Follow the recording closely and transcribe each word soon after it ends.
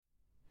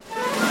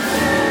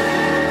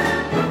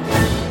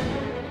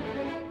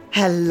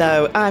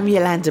Hello, I'm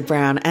Yolanda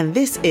Brown, and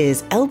this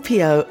is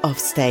LPO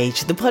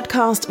Offstage, the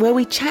podcast where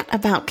we chat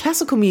about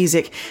classical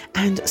music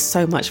and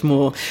so much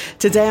more.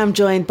 Today I'm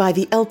joined by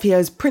the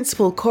LPO's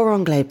principal cor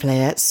anglais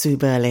player, Sue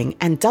Burling,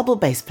 and double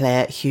bass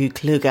player, Hugh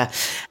Kluger.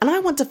 And I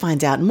want to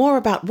find out more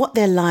about what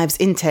their lives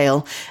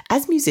entail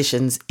as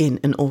musicians in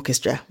an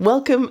orchestra.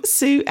 Welcome,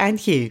 Sue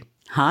and Hugh.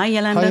 Hi,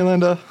 Yolanda. Hi,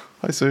 Yolanda.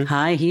 Hi, Sue.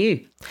 Hi,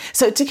 Hugh.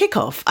 So to kick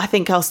off, I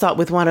think I'll start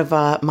with one of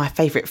my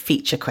favourite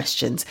feature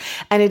questions.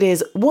 And it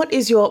is, what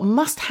is your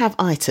must-have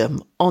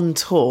item on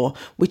tour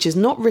which is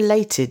not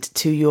related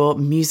to your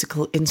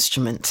musical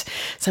instrument?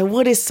 So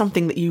what is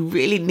something that you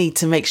really need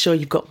to make sure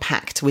you've got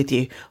packed with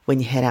you when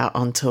you head out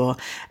on tour?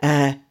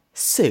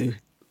 Sue?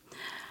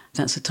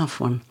 That's a tough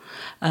one.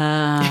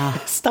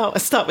 Start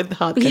with the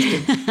hard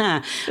question.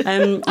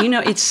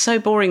 It's so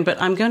boring,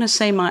 but I'm going to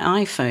say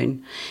my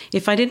iPhone.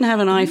 If I didn't have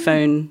an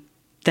iPhone,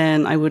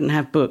 then I wouldn't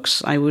have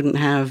books, I wouldn't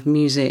have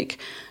music,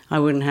 I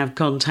wouldn't have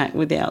contact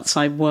with the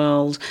outside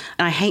world.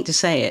 And I hate to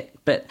say it,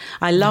 but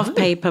I love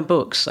paper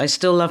books. I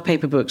still love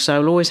paper books, so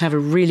I'll always have a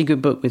really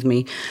good book with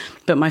me.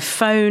 But my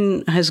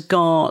phone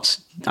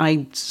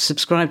I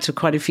subscribe to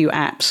quite a few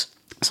apps.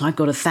 So I've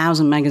got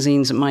 1,000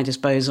 magazines at my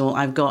disposal.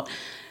 I've got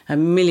a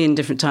million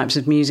different types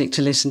of music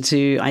to listen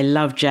to. I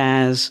love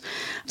jazz.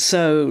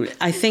 So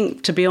I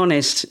think, to be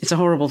honest, it's a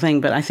horrible thing,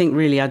 but I think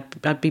really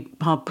I'd be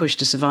hard pushed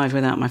to survive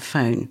without my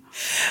phone.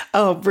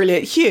 Oh,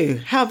 brilliant.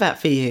 Hugh, how about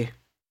for you?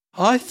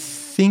 I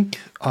think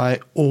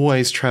I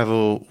always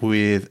travel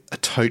with a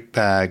tote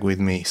bag with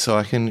me so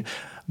I can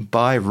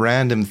buy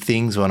random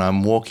things when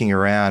I'm walking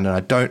around and I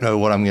don't know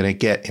what I'm going to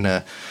get in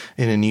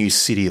a new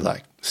city,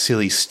 like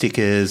silly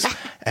stickers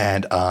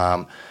and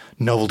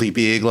novelty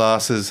beer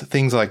glasses,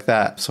 things like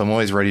that. So I'm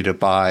always ready to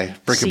buy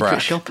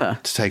bric-a-brac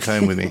to take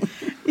home with me.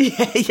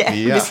 yeah,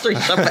 mystery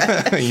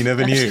shopper. You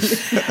never knew.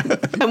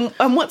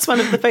 And what's one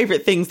of the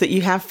favourite things that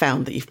you have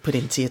found that you've put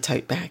into your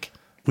tote bag?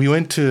 We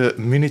went to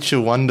Miniature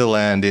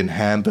Wonderland in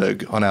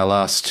Hamburg on our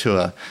last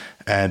tour,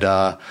 and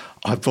I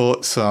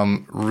bought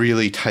some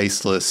really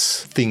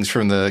tasteless things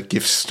from the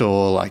gift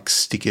store, like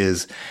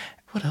stickers.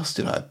 What else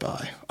did I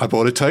buy? I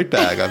bought a tote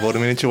bag. I bought a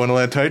Miniature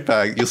Wonderland tote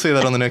bag. You'll see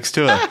that on the next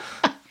tour.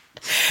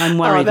 I'm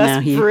worried now,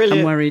 Hugh.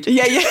 Brilliant. I'm worried.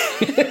 Yeah.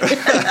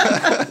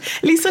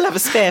 At least I'll have a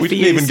spare we for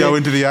you. We didn't even go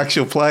into the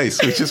actual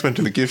place. We just went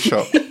to the gift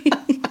shop.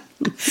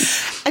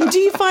 And do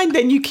you find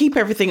then you keep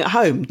everything at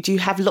home? Do you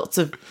have lots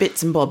of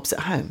bits and bobs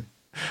at home?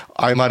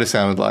 I might have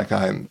sounded like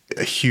I'm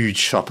a huge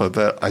shopper,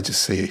 but I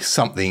just see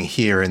something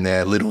here and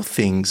there, little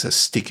things, a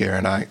sticker,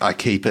 and I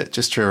keep it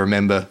just to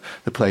remember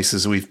the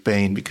places we've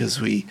been,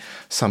 because we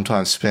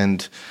sometimes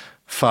spend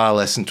far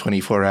less than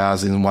 24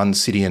 hours in one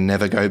city and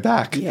never go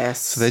back. Yes.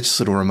 So they're just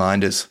little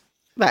reminders.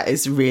 That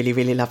is really,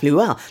 really lovely.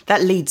 Well,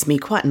 that leads me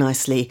quite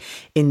nicely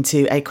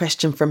into a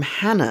question from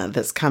Hannah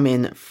that's come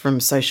in from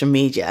social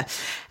media.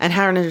 And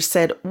Hannah has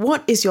said,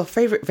 what is your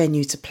favourite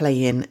venue to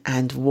play in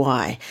and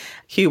why?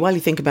 Hugh, while you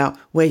think about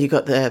where you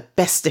got the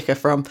best sticker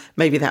from,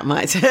 maybe that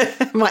might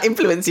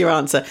influence your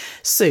answer.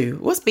 Sue,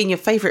 what's been your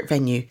favourite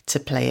venue to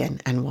play in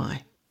and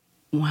why?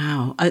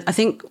 Wow. I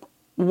think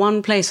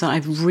one place that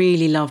I've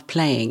really loved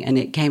playing, and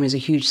it came as a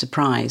huge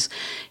surprise,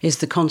 is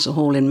the concert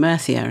hall in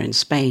Murcia in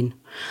Spain.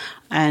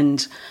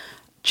 And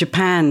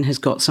Japan has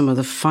got some of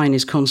the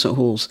finest concert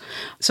halls.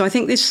 So I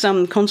think this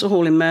concert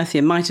hall in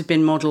Murcia might have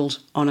been modelled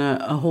on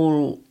a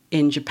hall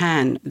in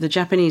Japan. The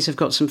Japanese have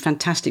got some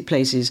fantastic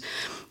places.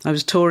 I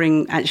was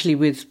touring actually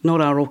with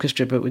not our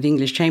orchestra, but with the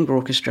English Chamber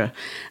Orchestra.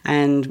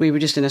 And we were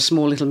just in a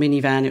small little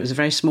minivan. It was a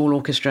very small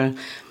orchestra.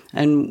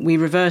 And we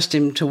reversed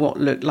him to what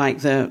looked like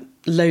the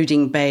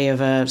loading bay of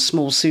a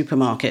small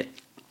supermarket.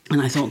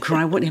 And I thought,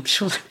 I'm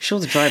sure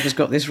the driver's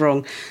got this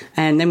wrong.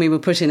 And then we were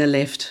put in a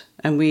lift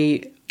and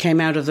we came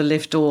out of the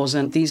lift doors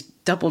and these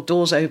double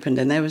doors opened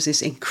and there was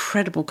this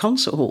incredible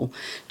concert hall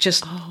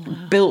just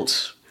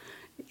built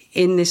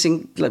in this,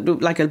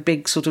 like a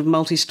big sort of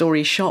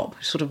multi-storey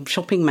shop, sort of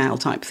shopping mall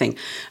type thing.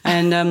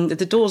 And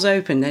the doors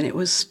opened and it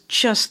was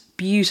just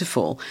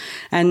beautiful.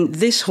 And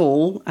this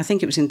hall, I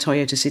think it was in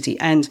Toyota City,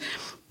 and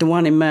the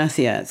one in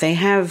Murcia, they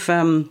have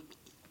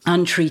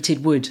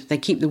untreated wood. They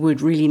keep the wood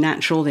really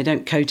natural. They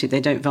don't coat it.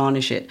 They don't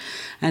varnish it.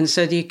 And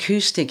so the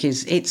acoustic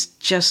it's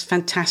just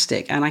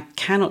fantastic. And I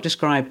cannot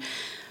describe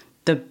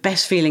the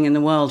best feeling in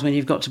the world when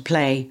you've got to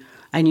play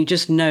and you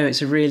just know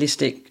it's a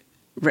realistic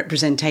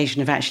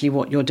representation of actually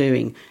what you're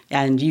doing.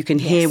 And you can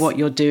hear what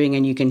you're doing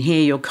and you can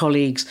hear your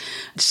colleagues.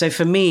 So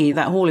for me,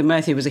 that hall in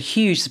Murcia was a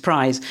huge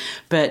surprise.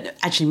 But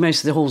actually most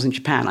of the halls in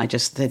Japan,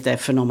 they're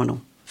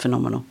phenomenal.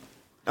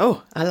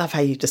 Oh, I love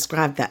how you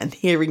described that and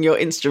hearing your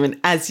instrument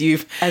as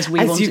you've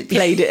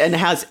played it and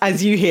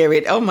as you hear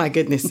it. Oh my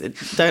goodness,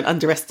 don't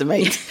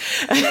underestimate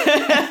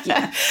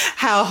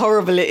how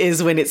horrible it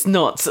is when it's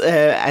not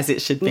as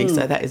it should be.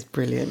 So that is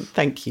brilliant.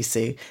 Thank you,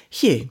 Sue.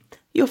 Hugh,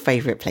 your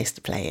favourite place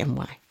to play and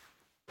why?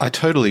 I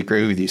totally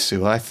agree with you,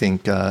 Sue. I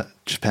think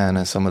Japan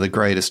has some of the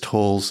greatest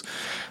halls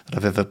that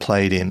I've ever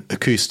played in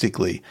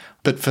acoustically.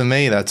 But for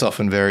me, that's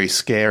often very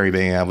scary,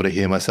 being able to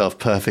hear myself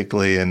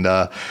perfectly. And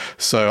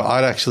so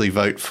I'd actually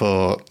vote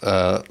for,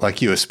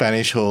 like you, a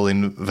Spanish hall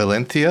in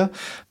Valencia.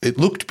 It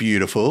looked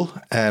beautiful.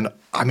 And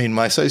I mean,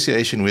 my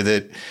association with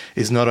it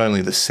is not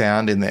only the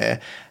sound in there,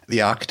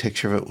 the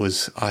architecture of it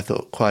was, I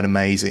thought, quite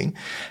amazing.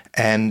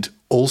 And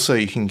also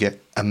you can get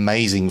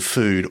amazing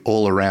food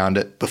all around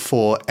it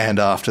before and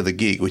after the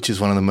gig, which is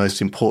one of the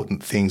most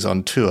important things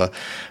on tour,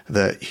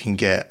 that you can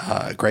get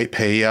great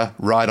paella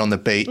right on the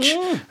beach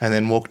and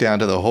then walk down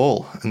to the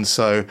hall. And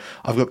so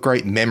I've got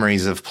great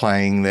memories of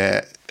playing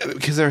there,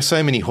 because there are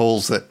so many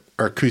halls that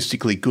are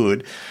acoustically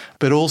good.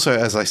 But also,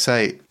 as I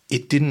say,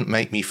 it didn't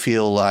make me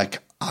feel like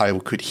I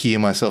could hear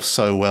myself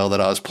so well that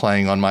I was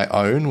playing on my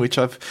own, which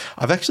I've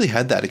actually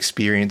had that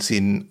experience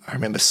in, I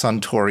remember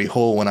Suntory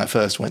Hall when I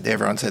first went there.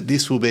 Everyone said,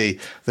 this will be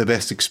the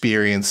best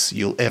experience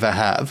you'll ever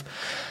have.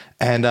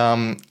 And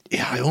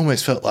I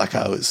almost felt like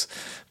I was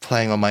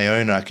playing on my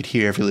own and I could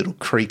hear every little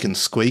creak and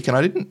squeak, and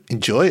I didn't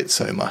enjoy it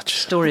so much.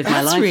 Story of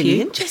my life. That's really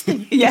Hugh.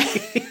 Interesting. Yeah.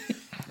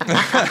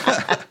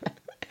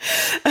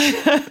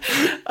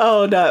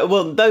 Oh, no.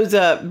 Well, those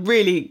are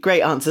really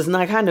great answers. And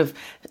I kind of,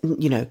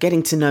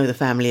 getting to know the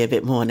family a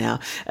bit more now,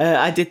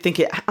 I did think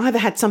it either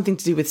had something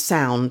to do with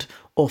sound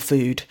or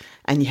food,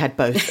 and you had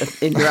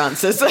both in your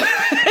answers.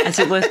 Is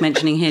it worth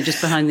mentioning here,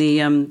 just behind the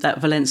that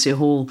Valencia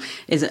hall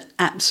is an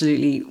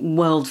absolutely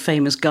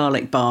world-famous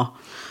garlic bar.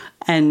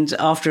 And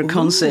after a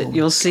concert,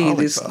 you'll see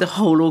the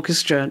whole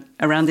orchestra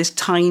around this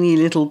tiny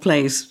little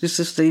place. It's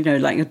just,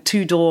 like a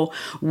 2-door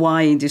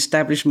wide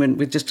establishment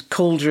with just a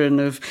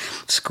cauldron of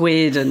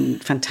squid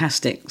and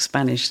fantastic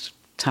Spanish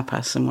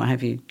tapas and what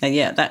have you.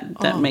 And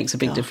that makes a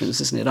big difference,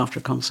 doesn't it, after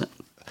a concert?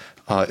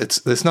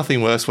 There's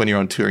nothing worse when you're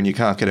on tour and you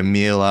can't get a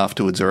meal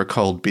afterwards or a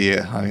cold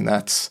beer. I mean,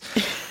 that's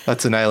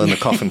a nail in the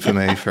coffin for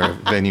me for a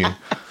venue.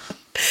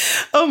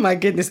 Oh my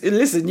goodness.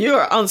 Listen,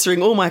 you're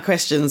answering all my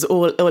questions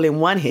all in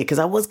one here, because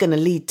I was going to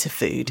lead to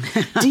food.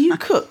 Do you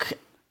cook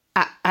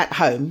at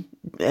home,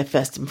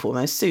 first and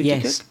foremost? Sue,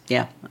 yes. do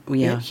you cook?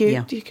 Yeah.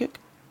 Hugh, do you cook?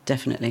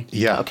 Definitely.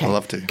 Yeah, okay. I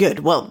love to. Good.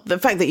 Well, the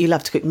fact that you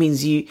love to cook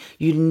means you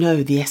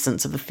know the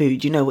essence of the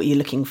food. You know what you're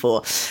looking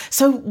for.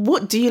 So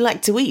what do you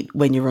like to eat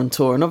when you're on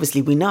tour? And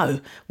obviously we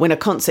know when a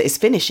concert is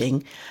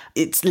finishing,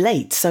 it's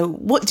late. So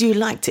what do you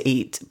like to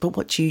eat, but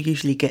what do you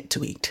usually get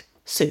to eat?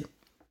 Sue?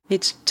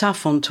 It's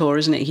tough on tour,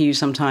 isn't it, Hugh,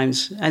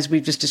 sometimes? As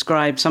we've just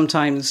described,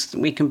 sometimes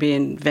we can be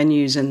in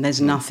venues and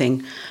there's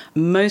nothing.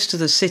 Most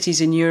of the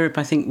cities in Europe,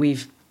 I think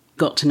we've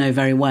got to know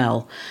very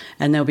well.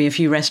 And there'll be a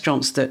few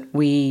restaurants that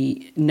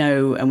we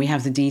know and we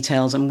have the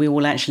details, and we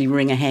will actually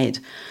ring ahead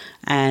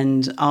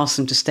and ask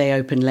them to stay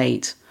open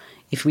late.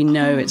 If we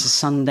know it's a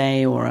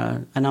Sunday or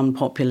an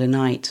unpopular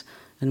night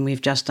and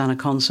we've just done a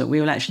concert, we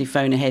will actually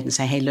phone ahead and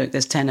say, hey, look,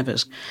 there's 10 of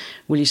us.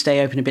 Will you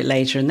stay open a bit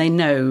later? And they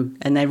know,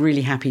 and they're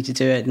really happy to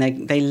do it.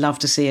 And they love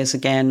to see us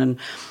again. And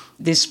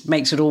this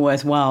makes it all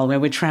worthwhile where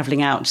we're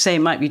travelling out. Say it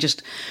might be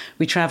just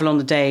we travel on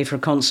the day for a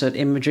concert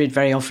in Madrid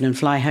very often and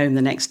fly home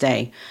the next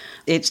day.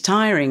 It's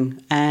tiring.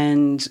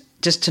 And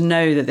just to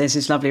know that there's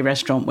this lovely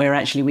restaurant where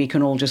actually we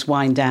can all just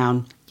wind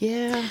down.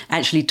 Yeah.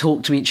 Actually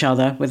talk to each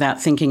other without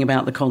thinking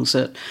about the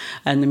concert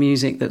and the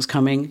music that's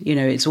coming.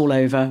 It's all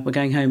over. We're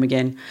going home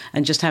again,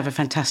 and just have a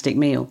fantastic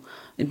meal.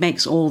 It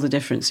makes all the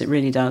difference. It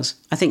really does.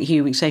 I think,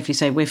 Hugh, we can safely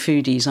say we're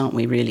foodies, aren't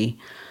we, really?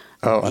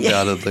 Oh,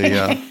 undoubtedly,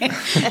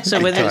 yeah. So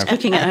whether it's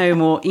cooking at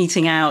home or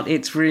eating out,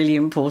 it's really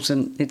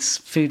important. It's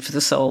food for the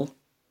soul.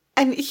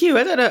 And Hugh,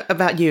 I don't know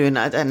about you, and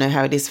I don't know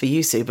how it is for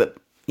you, Sue, but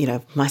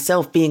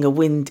myself being a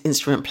wind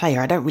instrument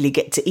player, I don't really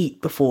get to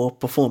eat before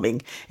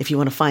performing. If you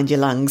want to find your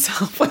lungs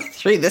halfway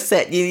through the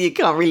set, you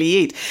can't really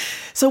eat.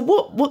 So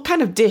what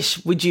kind of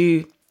dish would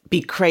you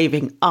be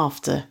craving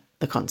after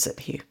the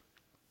concert, Hugh?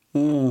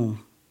 Mm.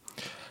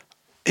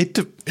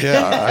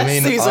 I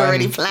mean, Sue's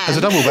already planned. As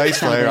a double bass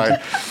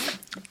player,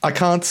 I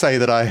can't say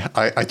that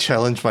I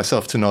challenge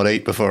myself to not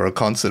eat before a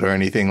concert or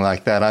anything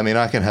like that. I mean,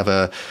 I can have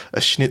a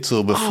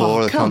schnitzel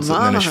before the concert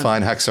and then a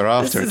Schweinehaxer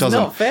after. This is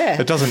not fair.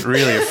 It doesn't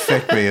really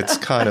affect me. It's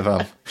kind of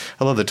a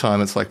lot of the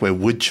time it's like we're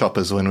wood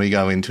choppers when we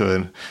go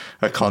into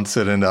a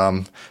concert,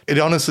 and it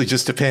honestly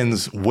just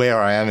depends where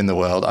I am in the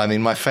world. I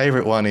mean, my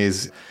favorite one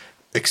is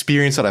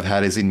experience that I've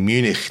had is in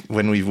Munich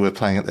when we were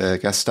playing at the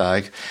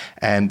Gastag,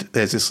 and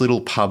there's this little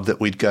pub that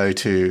we'd go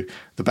to,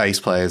 the bass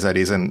players that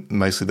is, and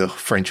mostly the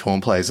French horn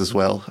players as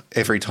well,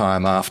 every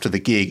time after the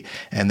gig,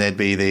 and there'd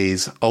be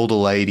these older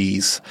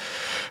ladies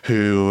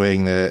who were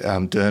wearing the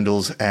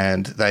dirndls,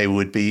 and they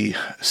would be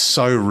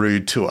so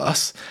rude to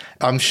us.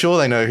 I'm sure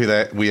they know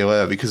who we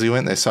were because we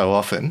went there so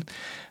often.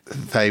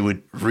 They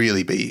would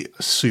really be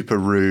super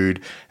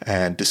rude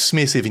and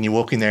dismissive, and you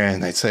walk in there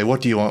and they'd say,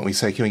 what do you want? We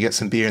say, can we get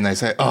some beer? And they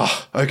say,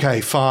 oh,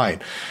 okay, fine.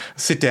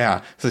 Sit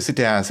down. So they sit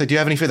down and say, do you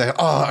have any food? They go,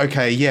 oh,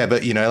 okay, yeah,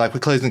 but, we're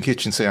closing the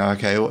kitchen. So,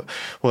 okay,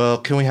 well,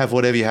 can we have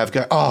whatever you have?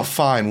 Go, oh,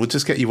 fine, we'll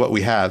just get you what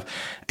we have.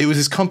 It was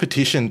this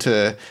competition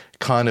to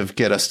kind of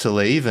get us to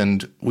leave,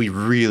 and we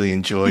really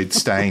enjoyed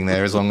staying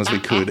there as long as we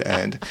could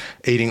and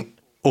eating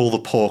all the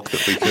pork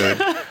that we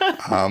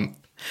could.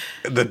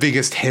 the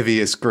biggest,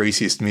 heaviest,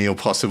 greasiest meal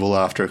possible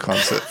after a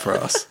concert for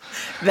us.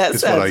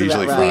 That's what I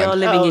usually find. We are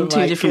living in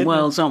two different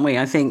worlds, aren't we?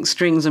 I think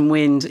strings and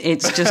wind.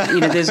 It's just,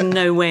 there's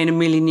no way in a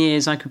million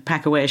years I could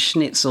pack away a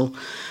schnitzel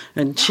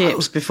and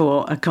chips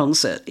before a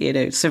concert,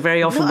 So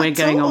very often we're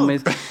going on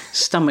with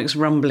stomachs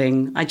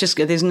rumbling.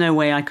 There's no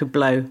way I could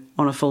blow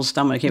on a full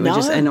stomach. It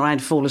would and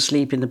I'd fall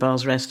asleep in the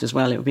bar's rest as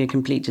well. It would be a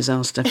complete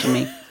disaster for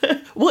me.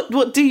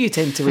 What do you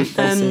tend to eat?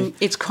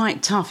 It's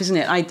quite tough, isn't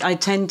it? I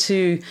tend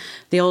to,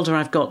 the older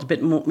I've got, the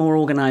bit more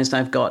organised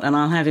I've got, and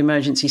I'll have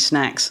emergency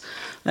snacks,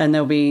 and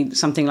there'll be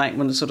something like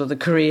one of sort of the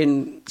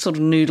Korean sort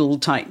of noodle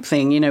type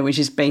thing, which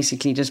is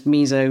basically just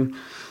miso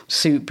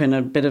soup and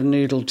a bit of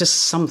noodle,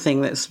 just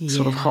something that's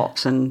sort of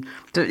hot. And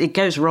it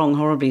goes wrong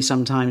horribly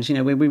sometimes.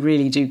 We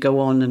really do go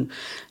on and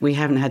we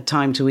haven't had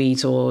time to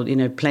eat, or,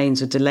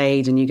 planes are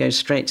delayed and you go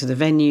straight to the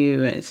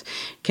venue. It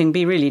can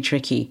be really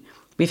tricky.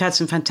 We've had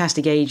some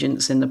fantastic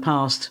agents in the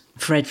past.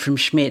 Fred from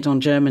Schmidt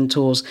on German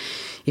tours.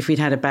 If we'd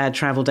had a bad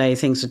travel day,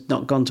 things had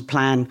not gone to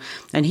plan.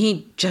 And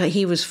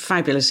he was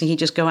fabulous. He'd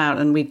just go out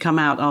and we'd come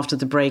out after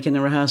the break in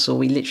the rehearsal.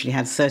 We literally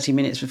had 30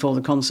 minutes before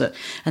the concert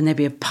and there'd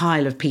be a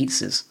pile of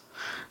pizzas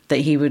that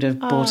he would have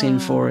bought in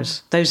for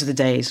us. Those are the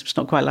days. It's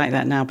not quite like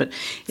that now, but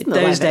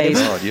those days.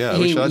 God, I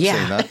wish I'd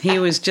seen that. He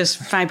was just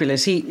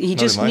fabulous. He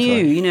just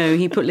knew,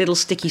 he put little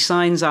sticky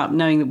signs up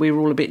knowing that we were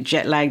all a bit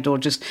jet lagged or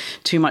just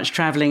too much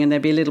travelling, and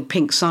there'd be a little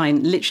pink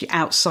sign literally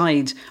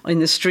outside in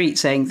the street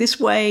saying, "This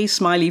way,"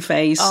 smiley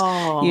face,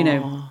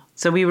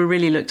 So we were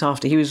really looked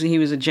after. He was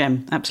a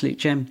gem, absolute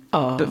gem.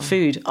 But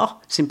food,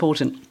 it's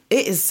important.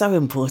 It is so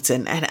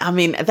important. And I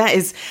mean, that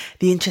is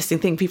the interesting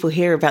thing. People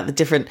hear about the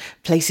different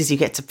places you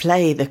get to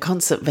play, the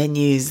concert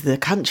venues, the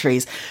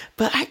countries.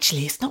 But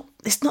actually, it's not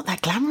that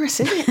glamorous,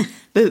 is it?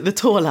 the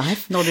tour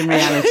life. Not in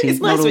reality. It's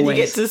nice not when always.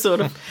 you get to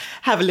sort of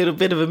have a little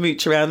bit of a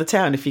mooch around the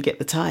town if you get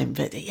the time.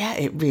 But yeah,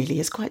 it really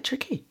is quite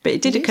tricky. But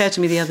it did occur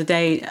to me the other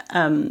day,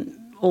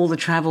 all the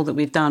travel that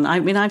we've done. I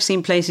mean, I've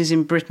seen places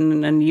in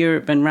Britain and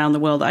Europe and around the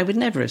world that I would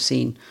never have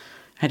seen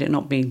had it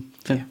not been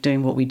for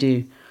doing what we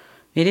do.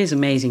 It is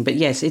amazing, but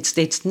yes,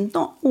 it's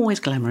not always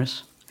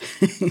glamorous.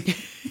 The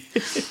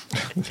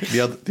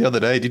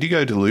other day, did you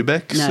go to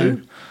Lübeck,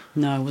 Sue?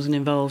 No, I wasn't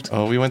involved.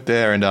 Oh, we went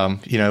there and,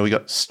 we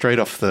got straight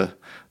off the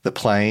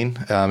plane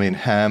in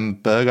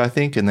Hamburg, I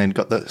think, and then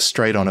got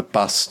straight on a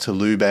bus to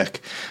Lübeck,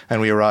 and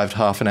we arrived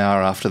half an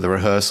hour after the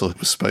rehearsal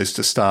was supposed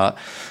to start.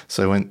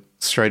 So went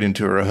straight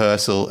into a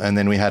rehearsal, and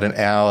then we had an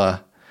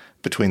hour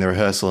between the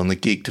rehearsal and the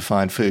gig to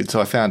find food.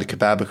 So I found a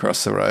kebab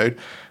across the road,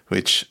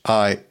 which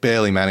I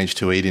barely managed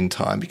to eat in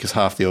time because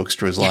half the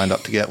orchestra was lined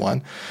up to get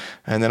one.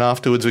 And then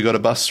afterwards we got a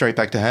bus straight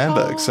back to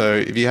Hamburg. So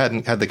if you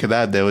hadn't had the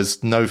kebab, there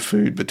was no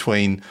food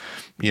between,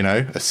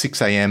 a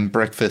 6 a.m.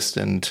 breakfast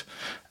and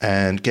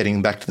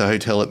getting back to the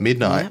hotel at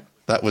midnight. Yep.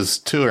 That was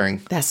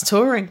touring. That's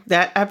touring.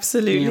 That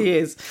absolutely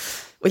is.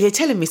 Well, you're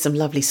telling me some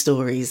lovely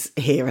stories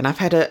here, and I've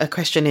had a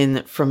question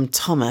in from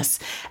Thomas.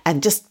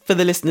 And just for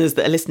the listeners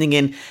that are listening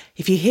in,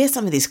 if you hear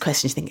some of these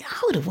questions, you think,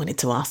 I would have wanted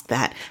to ask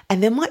that.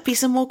 And there might be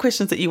some more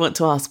questions that you want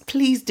to ask.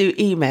 Please do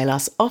email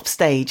us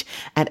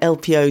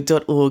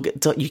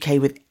offstage@lpo.org.uk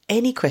with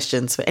any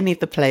questions for any of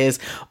the players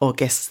or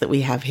guests that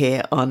we have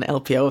here on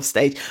LPO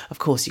Offstage. Of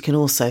course, you can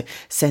also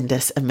send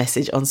us a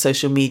message on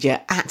social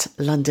media at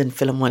London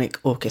Philharmonic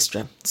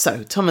Orchestra.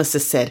 So Thomas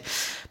has said,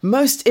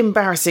 most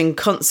embarrassing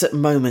concert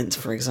moment,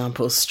 for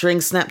example, string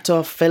snapped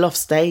off, fell off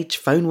stage,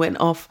 phone went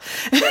off.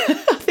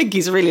 I think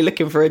he's really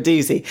looking for a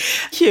doozy.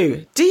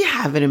 Hugh, do you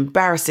have an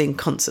embarrassing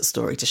concert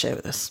story to share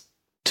with us?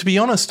 To be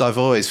honest, I've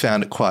always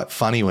found it quite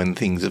funny when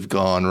things have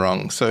gone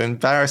wrong. So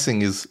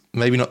embarrassing is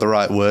maybe not the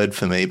right word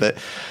for me. But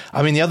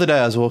I mean, the other day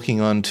I was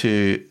walking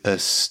onto a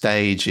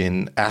stage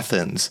in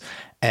Athens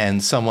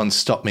and someone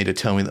stopped me to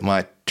tell me that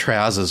my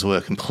trousers were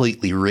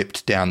completely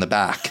ripped down the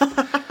back.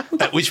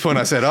 At which point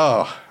I said,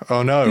 oh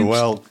no,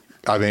 well,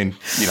 I mean,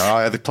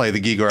 I either play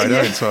the gig or I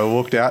don't. So I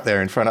walked out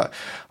there in front of,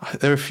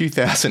 there were a few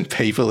thousand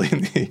people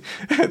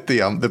at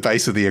the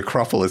base of the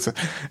Acropolis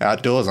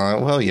outdoors.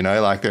 I'm like, well,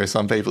 there are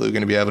some people who are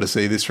going to be able to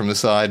see this from the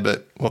side,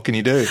 but what can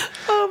you do?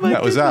 Oh my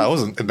That was that. I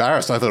wasn't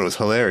embarrassed. I thought it was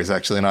hilarious,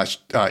 actually. And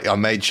I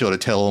made sure to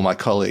tell all my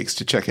colleagues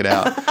to check it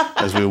out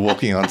as we were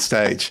walking on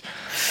stage.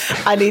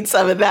 I need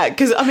some of that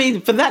because, I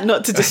mean, for that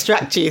not to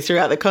distract you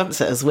throughout the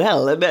concert as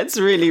well. And that's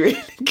really,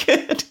 really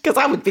good because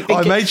I would be thinking.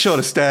 I made sure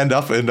to stand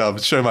up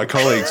and show my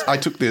colleagues. I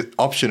took the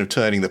option of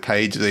turning the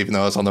pages even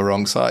though I was on the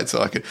wrong side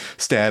so I could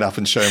stand up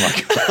and show my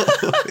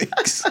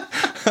colleagues.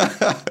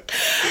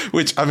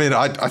 Which, I mean,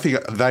 I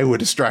think they were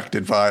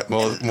distracted by it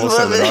more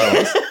so than I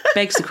was.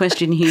 Begs the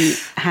question, Hugh,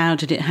 how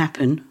did it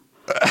happen?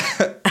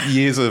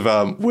 Years of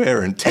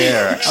wear and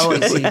tear,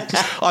 actually.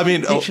 I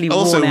mean,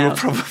 also we were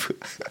probably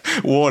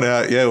worn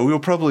out. Yeah, we were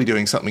probably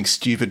doing something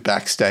stupid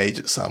backstage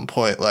at some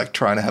point, like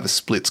trying to have a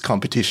splits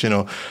competition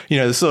or,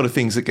 the sort of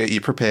things that get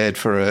you prepared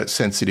for a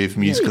sensitive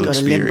musical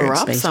experience. Limber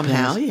up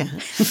somehow, yeah.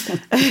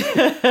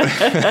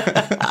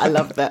 I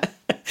love that.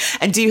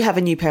 And do you have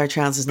a new pair of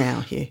trousers now,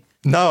 Hugh?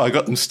 No, I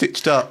got them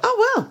stitched up. Oh,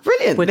 Oh,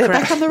 brilliant. We're They're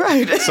back on the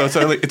road. So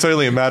it's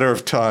only a matter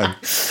of time.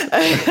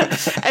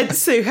 And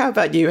Sue, how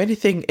about you?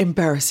 Anything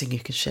embarrassing you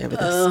can share with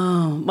us?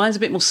 Oh, mine's a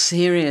bit more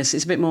serious.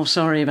 It's a bit more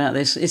sorry about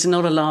this. It's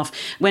not a laugh.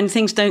 When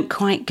things don't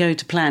quite go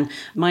to plan,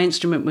 my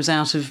instrument was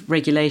out of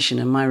regulation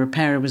and my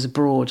repairer was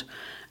abroad.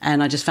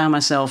 And I just found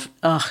myself,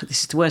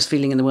 this is the worst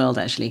feeling in the world,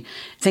 actually.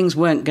 Things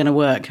weren't going to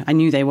work. I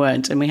knew they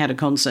weren't. And we had a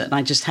concert and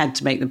I just had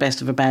to make the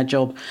best of a bad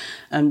job.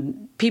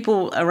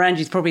 People around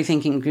you probably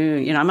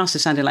thinking, I must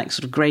have sounded like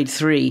sort of grade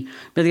 3.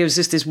 But there was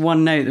just this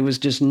one note that was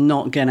just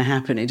not going to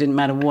happen. It didn't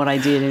matter what I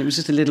did. It was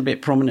just a little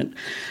bit prominent.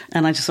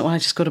 And I just thought, I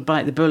just got to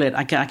bite the bullet.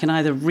 I can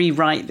either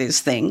rewrite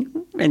this thing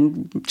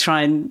and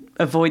try and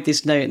avoid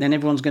this note, and then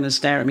everyone's going to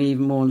stare at me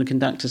even more and the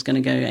conductor's going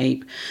to go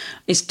ape.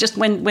 It's just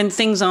when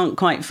things aren't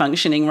quite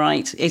functioning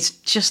right, it's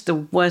just the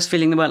worst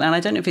feeling in the world. And I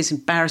don't know if it's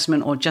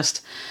embarrassment or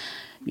just,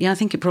 I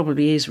think it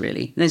probably is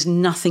really. There's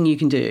nothing you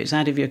can do. It's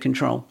out of your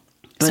control.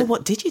 But, so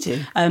what did you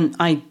do?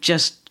 I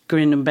just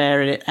grinned and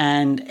bear it,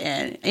 and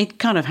it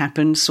kind of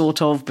happened,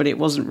 sort of, but it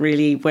wasn't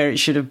really where it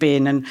should have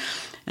been.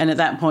 And at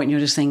that point, you're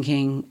just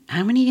thinking,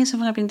 how many years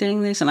have I been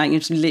doing this? And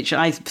it's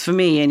literally, for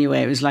me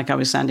anyway, it was like I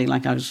was sounding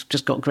like I was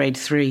just got grade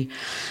 3.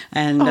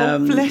 And,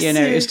 bless you.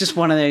 It's just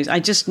one of those. I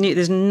just knew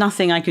there's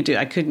nothing I could do.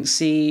 I couldn't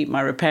see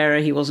my repairer.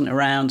 He wasn't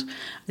around.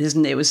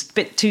 It was a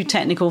bit too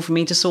technical for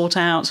me to sort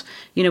out.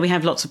 We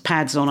have lots of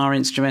pads on our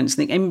instruments,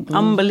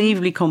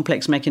 unbelievably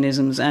complex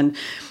mechanisms. And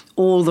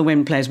all the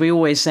wind players, we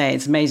always say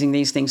it's amazing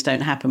these things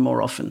don't happen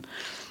more often.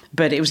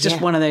 But it was just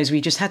one of those,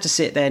 we just had to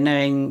sit there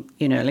knowing,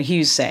 like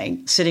Hugh's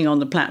saying, sitting on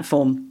the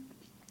platform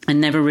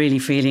and never really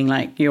feeling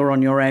like you're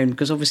on your own,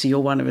 because obviously you're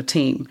one of a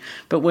team,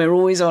 but we're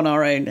always on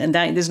our own and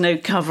there's no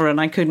cover. And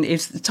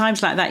it's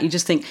times like that, you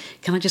just think,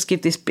 can I just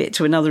give this bit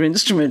to another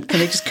instrument? Can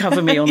they just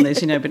cover me on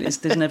this?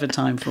 But there's never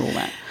time for all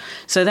that.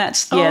 So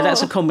that's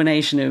a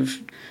combination of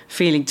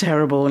feeling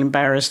terrible and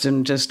embarrassed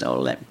and just,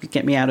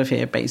 get me out of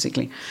here,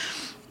 basically.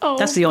 Oh,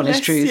 that's the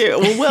honest truth. You.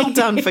 Well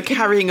done for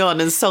carrying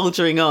on and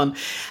soldiering on.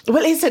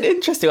 Well, it's an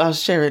interesting. I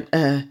was sharing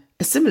a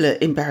similar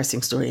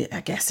embarrassing story, I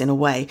guess, in a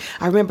way.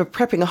 I remember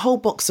prepping a whole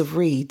box of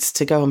reeds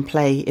to go and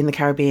play in the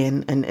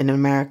Caribbean and in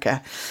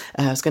America.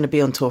 I was going to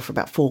be on tour for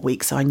about 4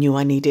 weeks, so I knew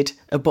I needed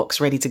a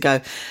box ready to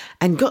go.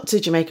 And got to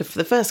Jamaica for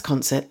the first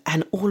concert,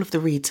 and all of the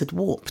reeds had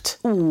warped.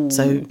 Ooh.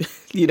 So,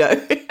 you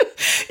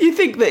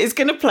think that it's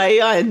going to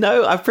play. I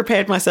know I've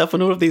prepared myself,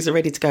 and all of these are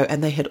ready to go,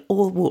 and they had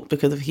all warped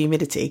because of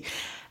humidity.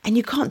 And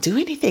you can't do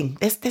anything.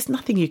 There's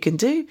nothing you can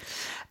do.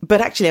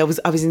 But actually, I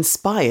was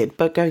inspired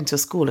by going to a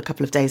school a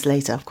couple of days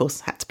later. Of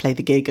course, had to play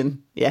the gig,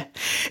 and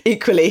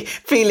equally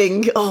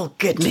feeling, oh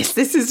goodness,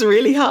 this is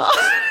really hard.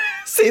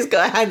 Sue's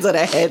got her hands on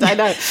her head, I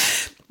know.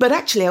 But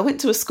actually, I went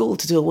to a school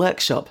to do a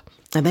workshop,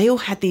 and they all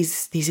had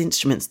these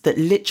instruments that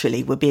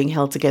literally were being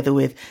held together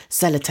with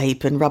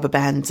sellotape and rubber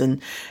bands and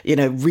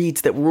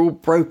reeds that were all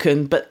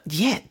broken. But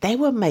yet they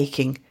were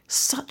making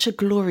such a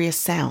glorious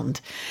sound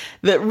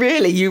that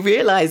really you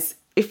realise,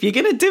 if you're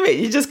going to do it,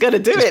 you just got to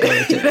do it.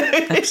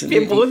 If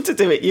you're born to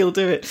do it, you'll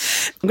do it.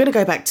 I'm going to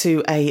go back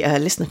to a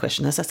listener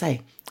question. As I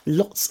say,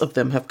 lots of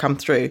them have come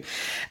through.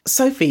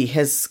 Sophie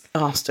has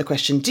asked a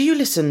question. Do you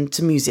listen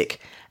to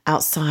music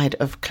outside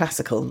of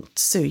classical?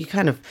 Sue, you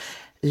kind of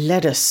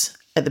led us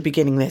at the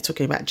beginning there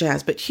talking about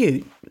jazz. But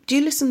Hugh, do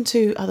you listen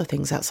to other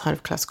things outside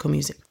of classical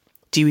music?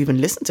 Do you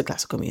even listen to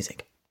classical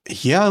music?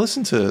 Yeah, I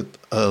listen to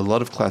a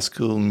lot of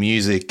classical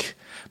music.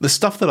 The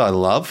stuff that I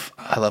love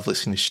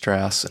listening to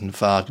Strauss and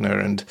Wagner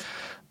and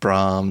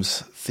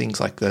Brahms, things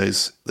like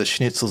those, the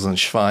schnitzels and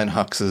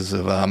Schweinhuxes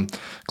of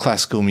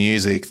classical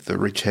music, the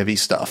rich, heavy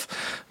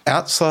stuff.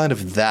 Outside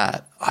of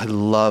that, I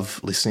love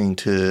listening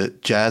to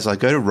jazz. I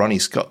go to Ronnie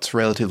Scott's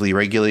relatively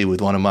regularly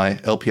with one of my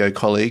LPO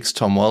colleagues,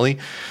 Tom Wally.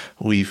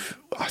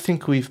 I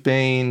think we've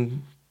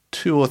been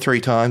 2 or 3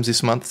 times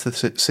this month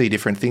to see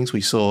different things.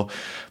 We saw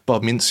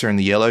Bob Mintzer and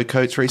the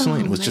Yellowcoats recently,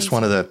 and it was amazing. just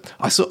one of the...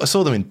 I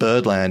saw them in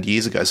Birdland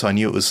years ago, so I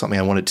knew it was something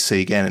I wanted to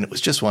see again, and it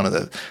was just one of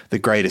the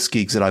greatest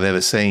gigs that I've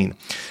ever seen.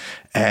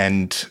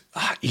 And,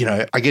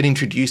 I get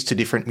introduced to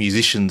different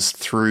musicians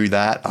through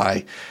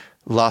that.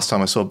 Last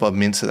time I saw Bob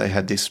Mintzer, they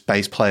had this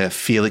bass player,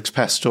 Felix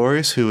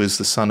Pastorius, who is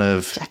the son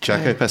of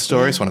Jaco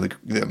Pastorius, one of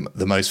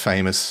the most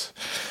famous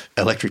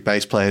electric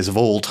bass players of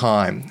all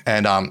time.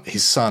 And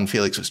his son,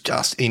 Felix, was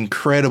just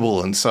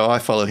incredible. And so I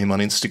follow him on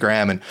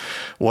Instagram and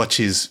watch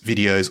his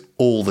videos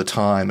all the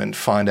time and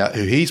find out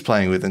who he's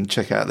playing with and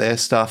check out their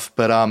stuff.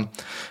 But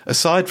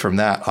aside from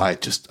that,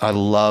 I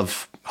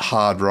love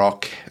hard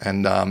rock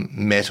and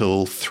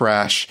metal,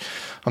 thrash.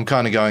 I'm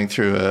kind of going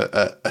through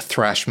a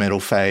thrash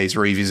metal phase,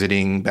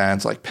 revisiting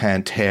bands like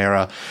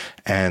Pantera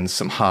and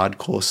some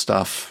hardcore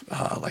stuff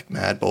like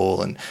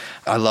Madball. And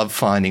I love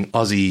finding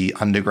Aussie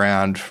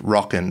underground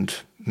rock and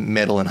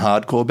metal and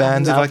hardcore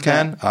bands if I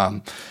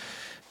can.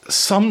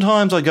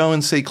 Sometimes I go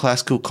and see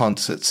classical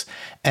concerts,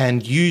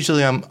 and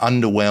usually I'm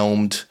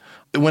underwhelmed.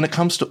 When it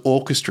comes to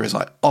orchestras,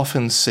 I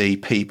often see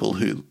people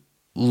who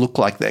look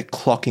like they're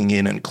clocking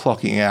in and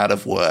clocking out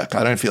of work.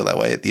 I don't feel that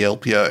way at the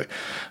LPO,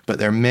 but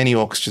there are many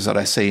orchestras that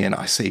I see, and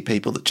I see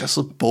people that just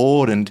look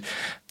bored, and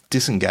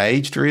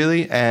disengaged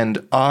really.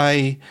 And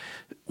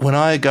when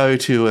I go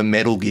to a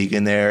metal gig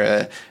and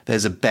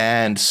there's a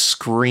band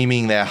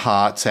screaming their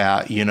hearts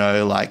out,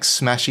 like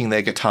smashing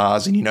their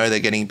guitars, and they're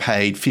getting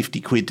paid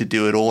 50 quid to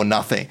do it or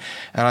nothing.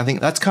 And I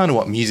think that's kind of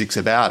what music's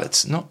about.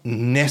 It's not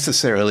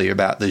necessarily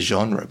about the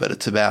genre, but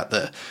it's about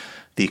the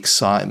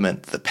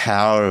excitement, the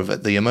power of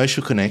it, the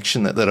emotional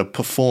connection that a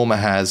performer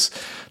has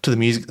to the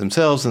music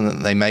themselves and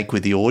that they make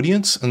with the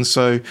audience. And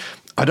so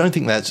I don't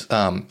think that's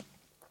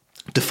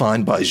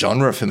defined by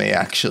genre for me,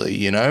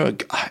 actually.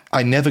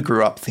 I never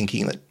grew up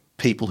thinking that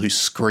people who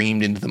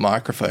screamed into the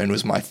microphone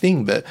was my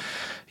thing. But,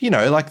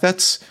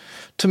 that's,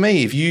 to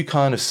me, if you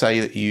kind of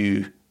say that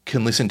you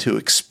can listen to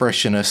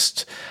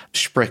expressionist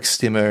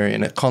Sprechstimme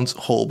in a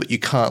concert hall, but you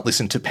can't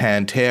listen to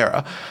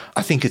Pantera,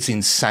 I think it's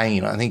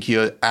insane. I think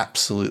you're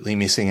absolutely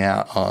missing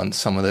out on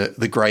some of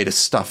the greatest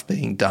stuff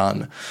being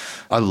done.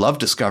 I love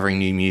discovering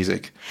new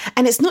music.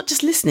 And it's not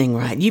just listening,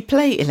 right? You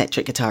play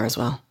electric guitar as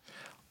well.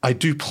 I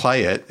do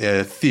play it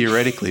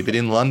theoretically, but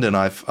in London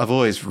I've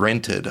always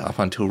rented up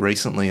until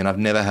recently, and I've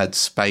never had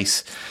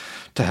space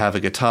to have a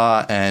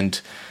guitar. And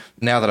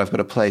now that I've got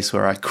a place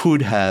where I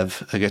could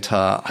have a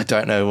guitar, I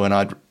don't know when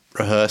I'd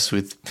rehearse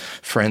with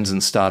friends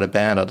and start a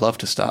band. I'd love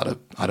to start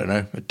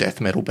a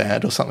death metal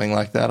band or something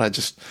like that.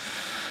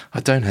 I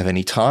don't have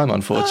any time,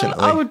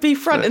 unfortunately. I would be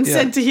front and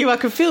centre, Hugh. I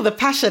can feel the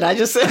passion. I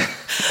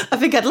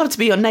think I'd love to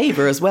be your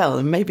neighbour as well.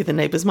 And maybe the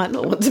neighbours might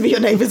not want to be your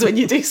neighbours when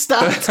you do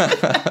start.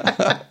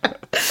 Not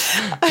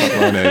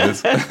my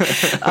neighbours.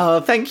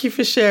 Oh, thank you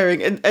for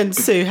sharing. And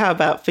Sue, how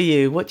about for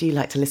you? What do you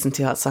like to listen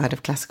to outside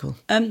of classical?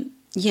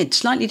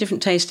 Slightly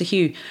different taste to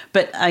Hugh,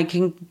 but I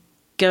can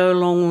go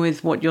along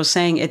with what you're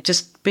saying. It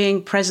just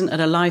being present at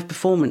a live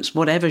performance,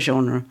 whatever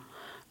genre.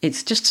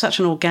 It's just such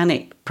an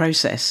organic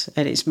process,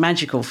 and it's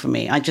magical for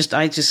me. I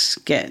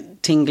just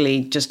get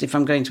tingly just if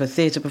I'm going to a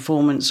theatre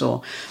performance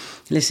or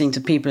listening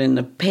to people in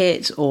the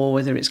pit, or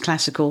whether it's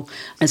classical.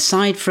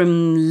 Aside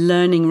from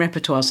learning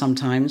repertoire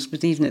sometimes,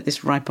 but even at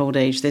this ripe old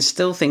age, there's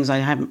still things I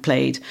haven't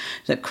played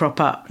that crop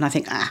up, and I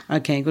think,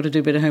 okay, got to do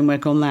a bit of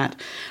homework on that.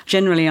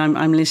 Generally,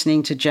 I'm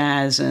listening to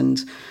jazz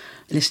and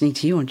listening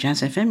to you on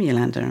Jazz FM,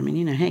 Yolanda. I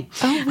mean, hey.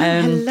 Oh,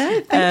 well,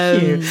 hello,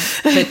 thank you.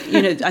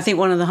 But, I think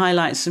one of the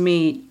highlights for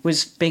me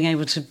was being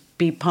able to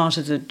be part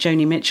of the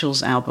Joni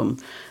Mitchell's album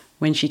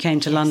when she came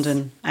to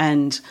London.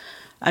 And,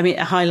 I mean, it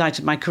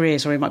highlighted my career.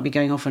 Sorry, I might be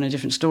going off on a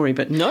different story.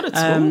 But not at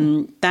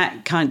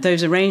all.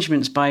 Those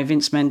arrangements by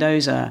Vince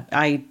Mendoza,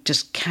 I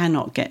just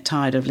cannot get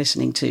tired of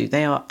listening to.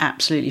 They are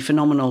absolutely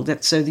phenomenal.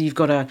 So you've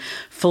got a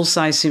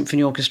full-size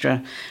symphony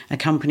orchestra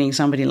accompanying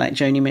somebody like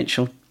Joni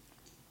Mitchell,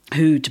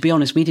 who, to be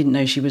honest, we didn't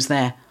know she was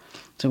there.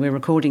 So we're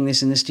recording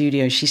this in the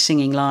studio. She's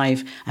singing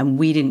live, and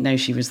we didn't know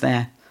she was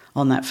there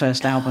on that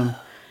first album.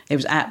 It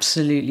was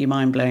absolutely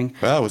mind-blowing.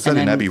 Wow, was that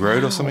in Abbey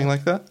Road or something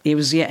like that? It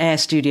was Air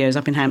Studios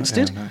up in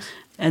Hampstead. Yeah, nice.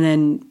 And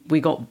then we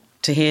got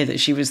to hear that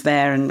she was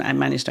there, and I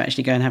managed to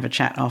actually go and have a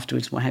chat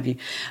afterwards, what have you.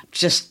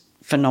 Just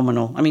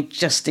phenomenal. I mean,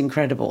 just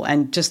incredible.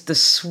 And just the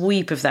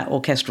sweep of that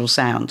orchestral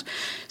sound.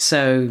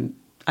 So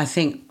I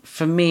think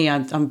for me,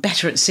 I'm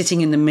better at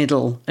sitting in the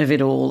middle of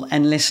it all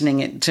and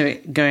listening to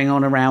it going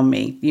on around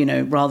me,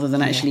 rather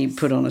than actually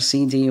put on a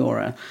CD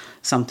or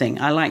something.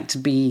 I like to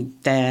be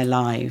there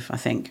live, I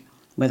think,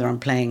 whether I'm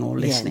playing or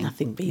listening. Yeah,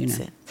 nothing beats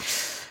it.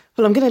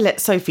 Well, I'm going to let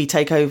Sophie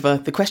take over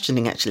the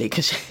questioning, actually,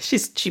 because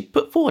she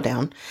put 4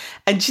 down.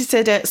 And she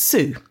said,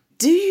 Sue,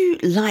 do you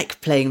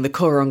like playing the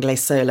cor anglais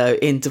solo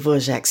in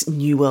Dvorak's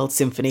New World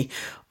Symphony,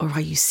 or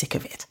are you sick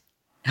of it?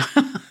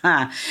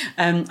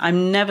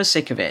 I'm never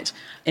sick of it.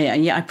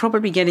 I'm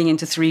probably getting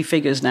into 3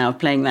 figures now of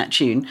playing that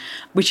tune,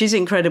 which is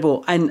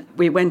incredible. And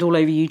we went all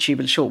over YouTube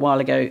a short while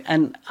ago,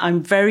 and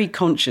I'm very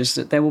conscious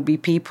that there will be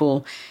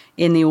people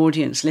in the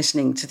audience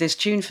listening to this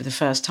tune for the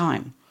first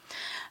time.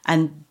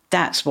 And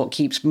that's what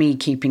keeps me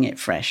keeping it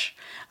fresh.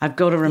 I've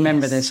got to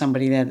remember there's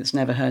somebody there that's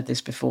never heard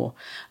this before.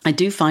 I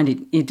do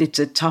find it's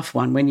a tough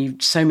one when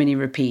so many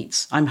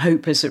repeats. I'm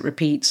hopeless at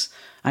repeats.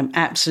 I'm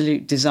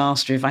absolute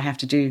disaster if I have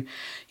to do,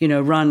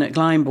 run at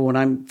Glyndebourne.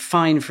 I'm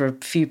fine for a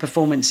few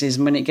performances,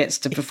 and when it gets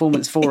to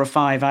performance 4 or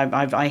 5,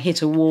 I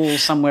hit a wall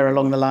somewhere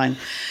along the line.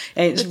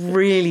 It's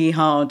really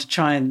hard to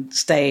try and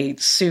stay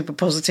super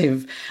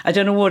positive. I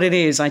don't know what it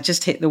is. I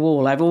just hit the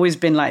wall. I've always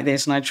been like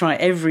this, and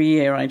every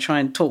year I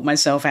try and talk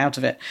myself out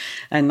of it,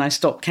 and I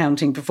stop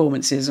counting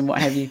performances and what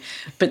have you.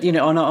 But,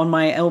 on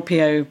my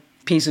LPO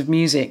piece of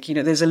music,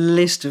 there's a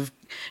list of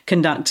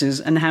conductors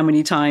and how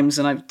many times,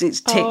 and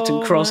it's ticked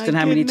and crossed and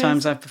how many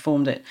times I've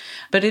performed it.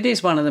 But it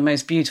is one of the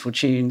most beautiful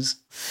tunes.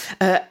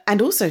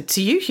 And also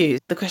to you, Hugh,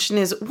 the question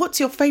is,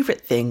 what's your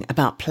favourite thing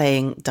about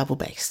playing double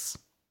bass?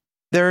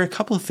 There are a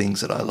couple of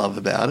things that I love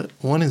about it.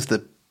 One is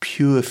the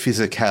pure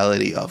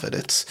physicality of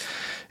it.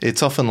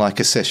 It's often like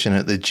a session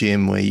at the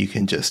gym where you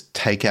can just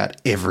take out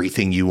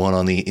everything you want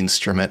on the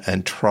instrument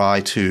and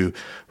try to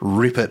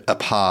rip it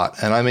apart.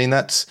 And I mean,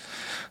 that's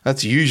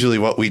usually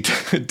what we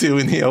do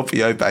in the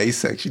LPO bass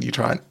section. You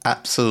try and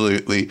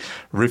absolutely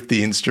rip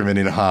the instrument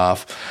in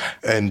half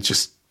and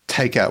just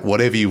take out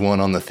whatever you want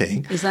on the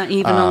thing. Is that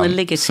even on the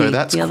Ligeti so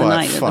that's the other quite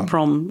night fun. at the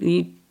prom?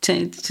 You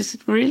Just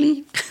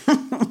really?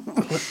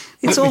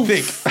 It's Let all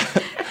me think.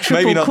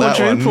 Maybe not that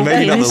one.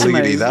 Maybe not the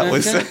Ligety. That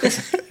was.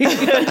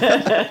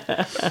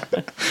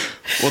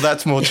 Well,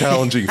 that's more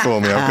challenging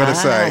for me, I've got to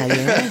say.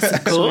 Yes,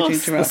 of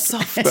course. The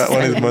soft That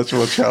one is much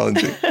more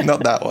challenging.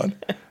 Not that one.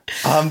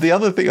 The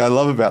other thing I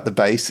love about the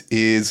bass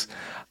is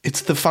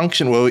it's the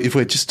function, well, if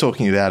we're just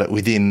talking about it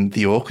within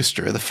the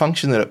orchestra, the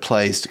function that it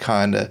plays to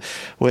kind of,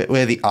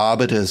 we're the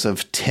arbiters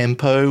of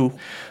tempo.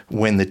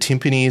 When the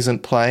timpani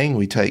isn't playing,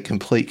 we take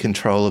complete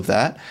control of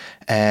that.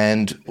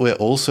 And we're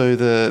also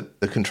the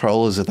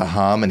controllers of the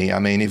harmony. I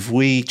mean, if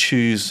we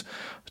choose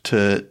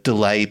to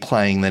delay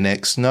playing the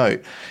next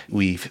note,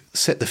 we've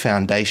set the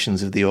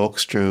foundations of the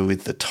orchestra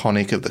with the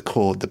tonic of the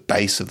chord, the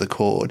bass of the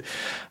chord.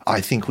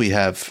 I think we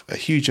have a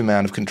huge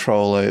amount of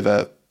control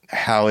over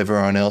how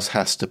everyone else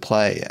has to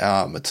play.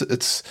 I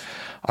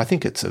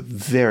think it's a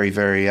very,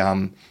 very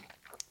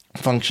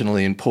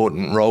functionally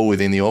important role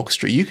within the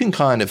orchestra. You can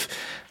kind of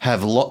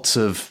have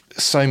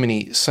so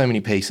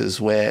many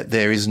pieces where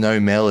there is no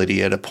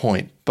melody at a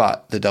point,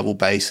 but the double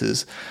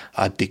basses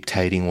are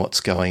dictating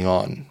what's going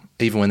on.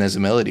 Even when there's a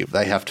melody,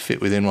 they have to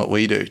fit within what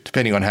we do,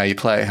 depending on how you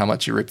play, how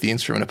much you rip the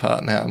instrument apart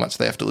and how much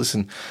they have to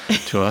listen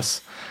to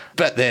us.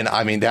 But then,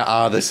 I mean, there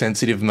are the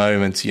sensitive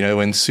moments,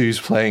 when Sue's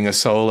playing a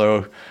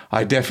solo,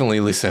 I definitely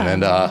listen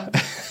and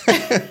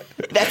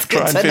that's good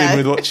try and fit in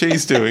with what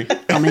she's doing.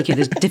 I'll make it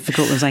as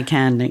difficult as I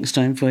can next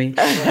time for you.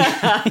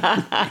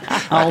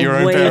 I'll your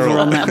own waver peril.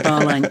 on that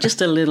bar line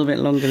just a little bit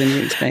longer than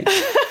you expect.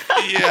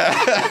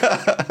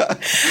 Yeah.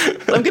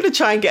 I'm going to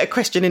try and get a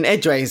question in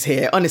edgeways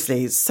here.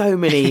 Honestly, so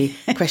many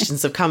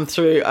questions have come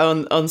through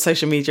on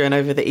social media and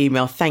over the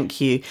email. Thank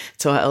you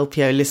to our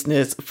LPO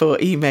listeners for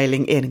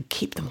emailing in, and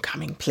keep them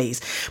coming, please.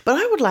 But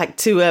I would like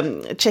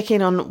to check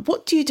in on,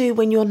 what do you do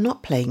when you're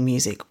not playing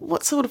music?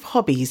 What sort of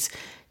hobbies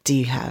do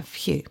you have,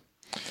 Hugh?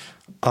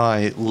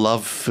 I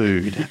love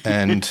food,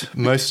 and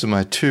most of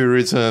my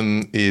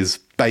tourism is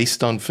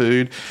based on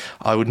food.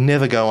 I would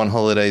never go on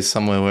holidays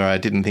somewhere where I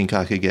didn't think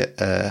I could get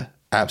an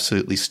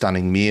absolutely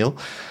stunning meal.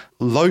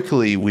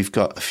 Locally, we've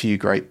got a few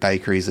great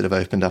bakeries that have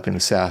opened up in the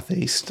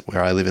southeast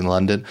where I live in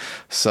London.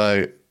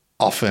 So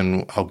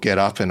often I'll get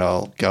up and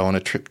I'll go on a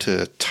trip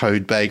to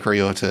Toad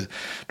Bakery or to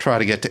try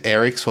to get to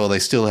Eric's while they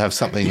still have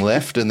something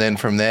left. And then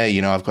from there,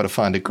 I've got to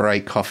find a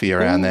great coffee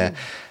around there.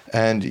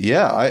 And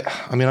yeah,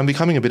 I mean, I'm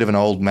becoming a bit of an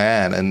old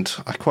man, and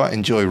I quite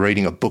enjoy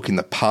reading a book in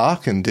the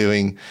park and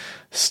doing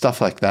stuff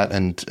like that,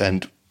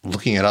 and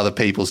looking at other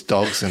people's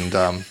dogs and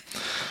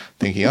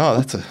thinking,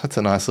 oh, that's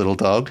a nice little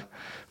dog,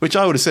 which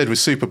I would have said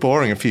was super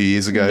boring a few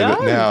years ago,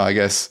 but now I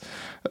guess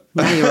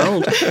Now you're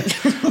old.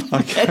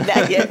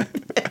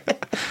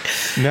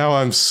 Now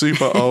I'm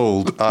super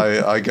old.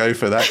 I go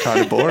for that kind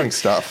of boring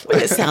stuff.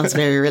 Well, it sounds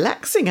very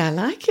relaxing. I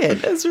like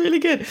it. That's really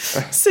good.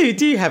 Sue,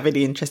 do you have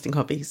any interesting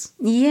hobbies?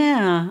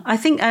 Yeah, I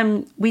think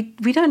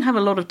we don't have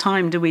a lot of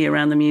time, do we,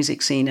 around the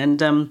music scene? And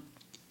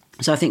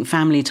so I think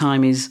family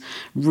time is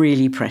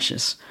really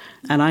precious.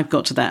 And I've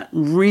got to that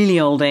really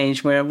old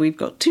age where we've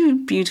got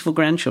 2 beautiful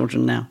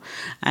grandchildren now.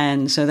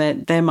 And so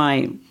they're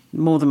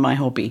more than my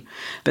hobby,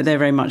 but they're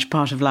very much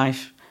part of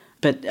life.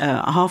 But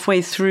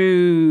halfway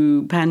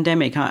through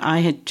pandemic, I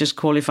had just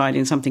qualified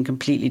in something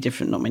completely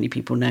different. Not many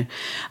people know.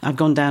 I've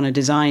gone down a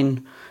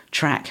design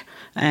track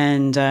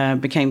and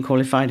became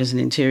qualified as an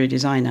interior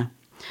designer.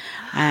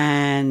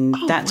 And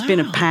that's been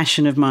a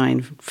passion of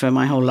mine for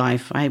my whole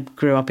life. I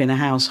grew up in a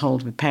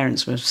household with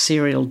parents who were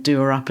serial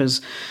doer-uppers.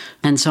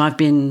 And so I've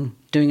been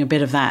doing a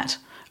bit of that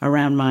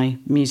around my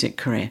music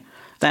career.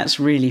 That's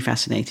really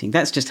fascinating.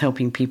 That's just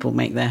helping people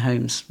make their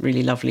homes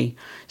really lovely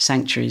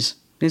sanctuaries.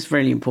 It's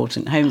really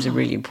important. Home's a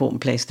really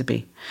important place to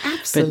be.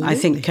 Absolutely. But I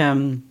think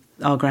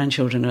our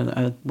grandchildren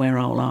are where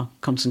all our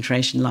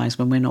concentration lies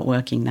when we're not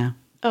working now.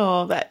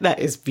 Oh, that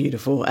is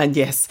beautiful. And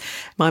yes,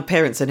 my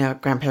parents are now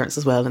grandparents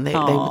as well, and they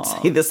would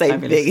say the same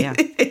fabulous, thing. yeah.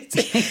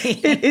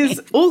 It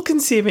is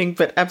all-consuming,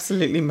 but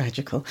absolutely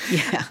magical.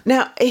 Yeah.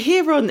 Now,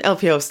 here on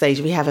LPO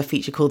Offstage, we have a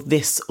feature called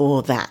This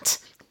or That.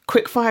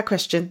 Quick fire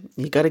question.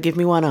 You got to give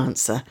me one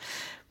answer.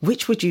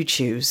 Which would you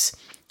choose?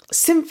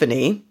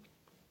 Symphony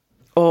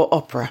or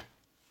opera?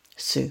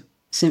 Sue.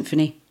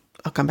 Symphony.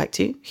 I'll come back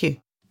to you.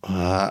 Hugh.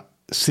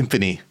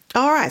 Symphony.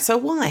 All right. So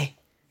why?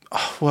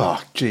 Oh,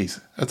 well,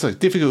 geez, that's a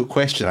difficult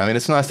question. I mean,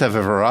 it's nice to have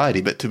a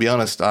variety, but to be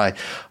honest, I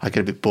get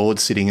a bit bored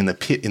sitting in the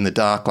pit in the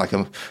dark, like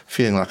I'm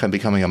feeling like I'm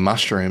becoming a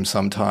mushroom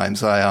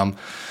sometimes. I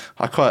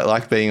quite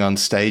like being on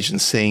stage and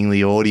seeing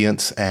the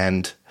audience,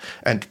 and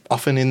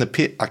often in the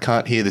pit I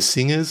can't hear the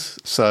singers,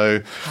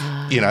 so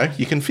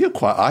you can feel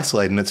quite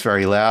isolated and it's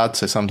very loud.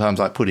 So sometimes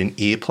I put in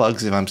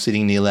earplugs if I'm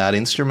sitting near loud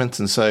instruments,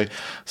 and so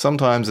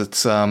sometimes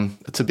it's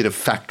a bit of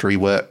factory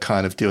work,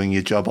 kind of doing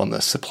your job on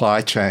the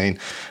supply chain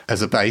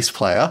as a bass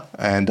player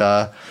and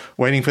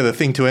waiting for the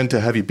thing to end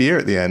to have your beer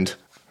at the end.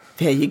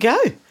 There you go.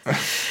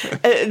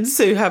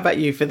 Sue, how about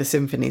you for the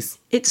symphonies?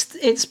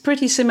 It's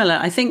pretty similar.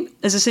 I think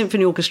as a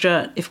symphony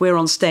orchestra, if we're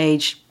on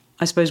stage,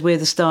 I suppose we're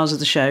the stars of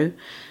the show.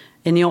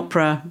 In the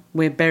opera,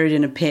 we're buried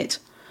in a pit.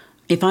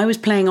 If I was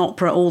playing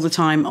opera all the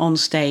time on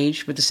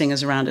stage with the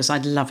singers around us,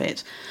 I'd love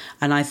it.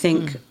 And I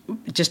think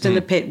just in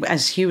the pit,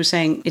 as Hugh was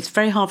saying, it's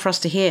very hard for us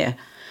to hear.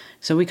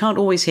 So we can't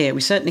always hear.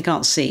 We certainly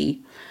can't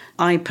see.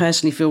 I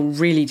personally feel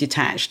really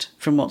detached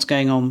from what's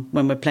going on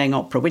when we're playing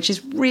opera, which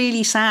is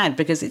really sad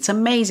because it's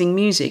amazing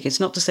music. It's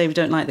not to say we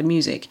don't like the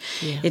music.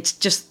 Yeah. It's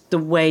just the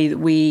way that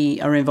we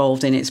are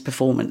involved in its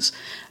performance.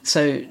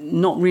 So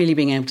not really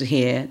being able to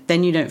hear,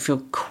 then you don't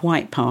feel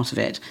quite part of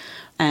it.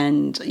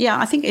 And yeah,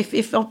 I think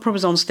if opera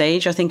was on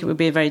stage, I think it would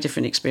be a very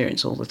different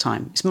experience all the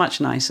time. It's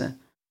much nicer.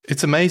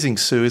 It's amazing,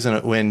 Sue, isn't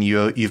it, when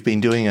you've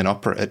been doing an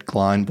opera at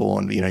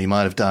Glyndebourne, you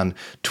might have done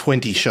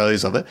 20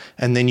 shows of it,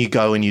 and then you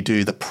go and you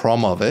do the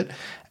prom of it.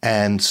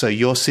 And so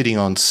you're sitting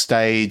on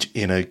stage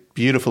in a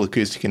beautiful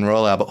acoustic in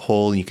Royal Albert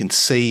Hall, and you can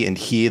see and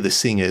hear the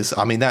singers.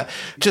 I mean, that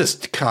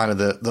just kind of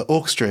the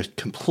orchestra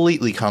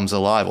completely comes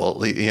alive.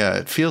 Well, yeah,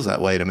 it feels that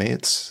way to me.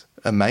 It's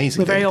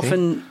amazing. We're very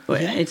often,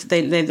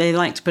 they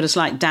like to put a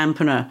slight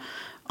dampener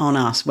on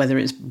us, whether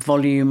it's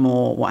volume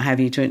or what have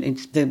you.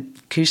 The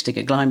acoustic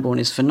at Glyndebourne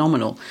is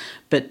phenomenal,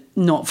 but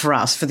not for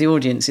us. For the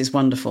audience, it's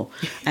wonderful.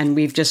 And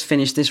we've just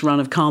finished this run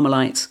of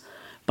Carmelites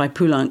by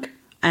Poulenc,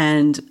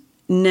 and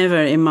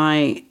never in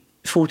my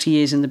 40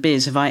 years in the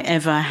biz have I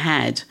ever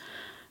had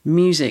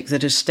music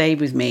that has stayed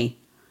with me.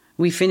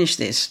 We finished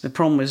this, the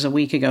prom was a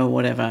week ago or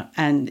whatever,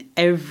 and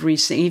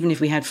even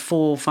if we had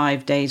 4 or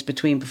 5 days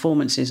between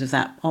performances of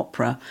that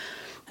opera,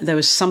 there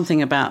was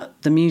something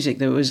about the music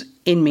that was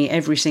in me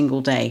every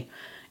single day.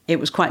 It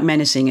was quite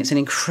menacing. It's an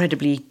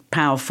incredibly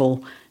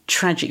powerful,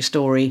 tragic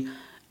story,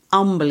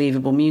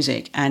 unbelievable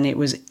music, and it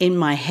was in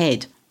my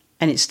head,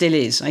 and it still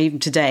is. Even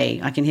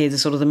today, I can hear the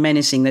sort of the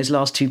menacing, those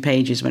last 2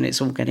 pages when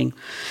it's all getting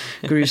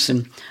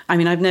gruesome. I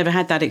mean, I've never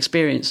had that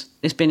experience.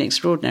 It's been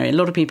extraordinary. A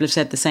lot of people have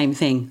said the same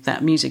thing,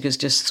 that music has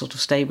just sort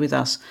of stayed with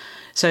us.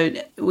 So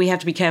we have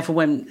to be careful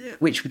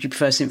which would you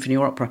prefer, symphony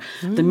or opera?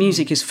 The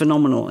music is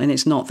phenomenal, and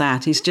it's not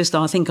that. It's just,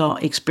 I think, our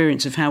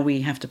experience of how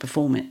we have to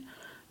perform it,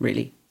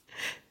 really.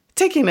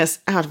 Taking us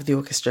out of the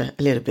orchestra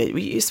a little bit,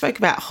 you spoke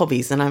about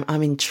hobbies, and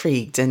I'm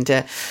intrigued. And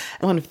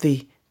one of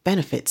the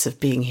benefits of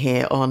being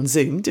here on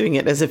Zoom, doing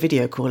it as a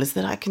video call, is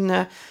that I can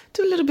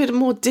do a little bit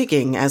more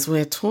digging as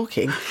we're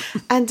talking.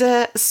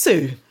 And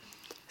Sue,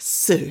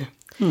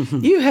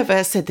 you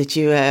have said that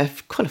you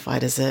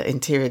qualified as an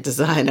interior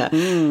designer,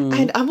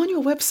 and I'm on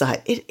your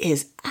website. It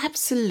is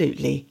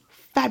absolutely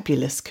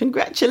fabulous.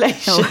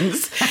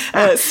 Congratulations,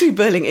 Sue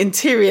Burling,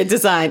 Interior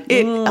Design.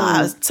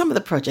 Some of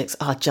the projects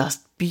are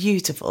just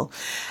beautiful.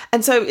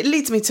 And so it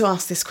leads me to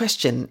ask this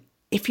question.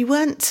 If you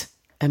weren't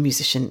a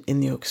musician in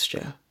the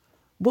orchestra,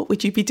 what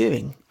would you be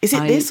doing? Is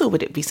it this or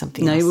would it be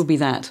something else? No, it would be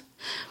that.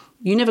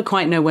 You never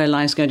quite know where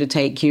life's going to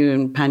take you,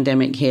 and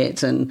pandemic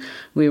hit, and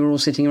we were all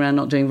sitting around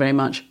not doing very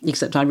much,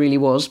 except I really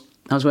was.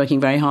 I was working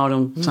very hard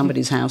on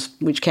somebody's house,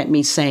 which kept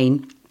me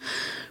sane.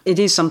 It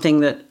is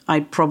something that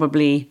I'd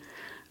probably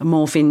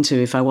morph into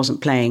if I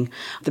wasn't playing.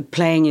 The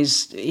playing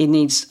it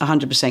needs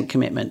 100%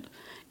 commitment.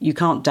 You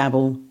can't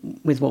dabble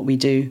with what we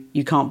do.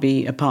 You can't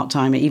be a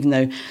part-timer, even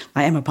though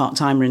I am a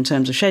part-timer in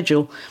terms of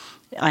schedule.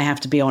 I have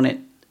to be on it,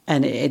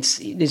 and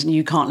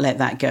you can't let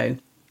that go.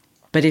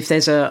 But if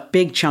there's a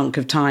big chunk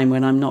of time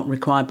when I'm not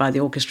required by the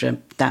orchestra,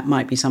 that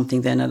might be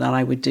something then that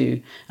I would do.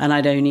 And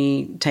I'd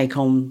only take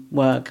on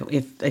work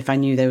if I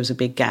knew there was a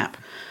big gap.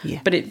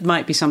 Yeah. But it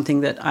might be something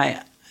that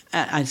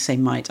I'd say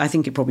might. I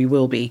think it probably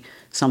will be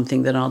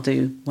something that I'll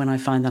do when I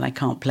find that I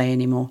can't play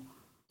anymore.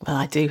 Well,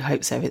 I do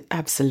hope so. It's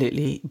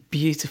absolutely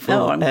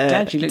beautiful. I'm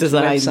glad you looked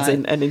designs at the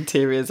website. And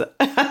interiors.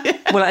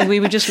 Well, we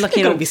were just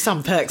looking. There's got to be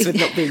some perks with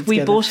not being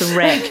together.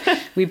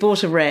 We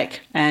bought a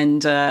wreck,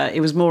 and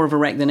it was more of a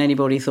wreck than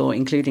anybody thought,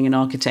 including an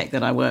architect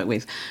that I work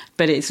with.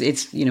 But it's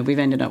we've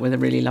ended up with a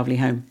really lovely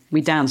home.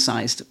 We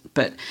downsized,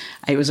 but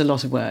it was a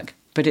lot of work.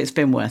 But it's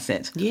been worth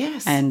it.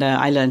 Yes. And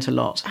I learned a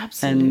lot.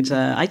 Absolutely.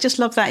 And I just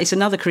love that. It's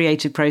another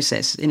creative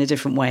process in a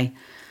different way.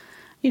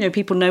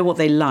 People know what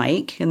they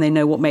like and they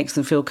know what makes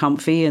them feel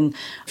comfy. And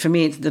for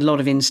me, it's a lot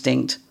of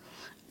instinct.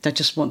 I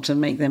just want to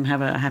make them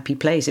have a happy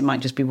place. It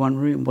might just be one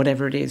room,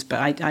 whatever it is.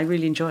 But I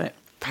really enjoy it.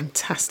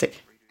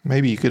 Fantastic.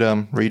 Maybe you could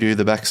redo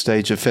the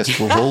backstage of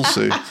Festival Hall,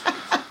 Sue.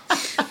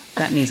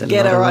 That needs a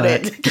Get lot her of on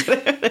work. it.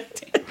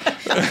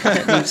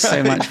 That needs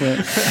so much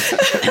work.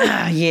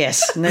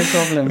 Yes, no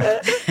problem.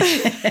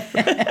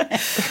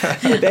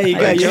 There you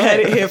go. You heard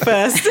it here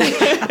first.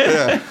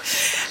 Yeah.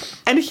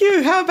 And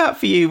Hugh, how about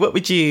for you? What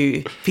would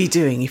you be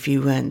doing if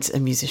you weren't a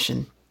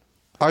musician?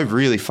 I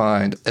really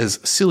find, as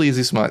silly as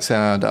this might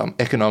sound,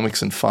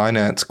 economics and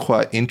finance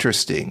quite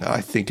interesting.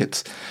 I think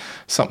it's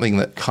something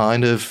that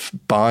kind of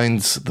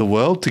binds the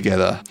world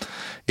together.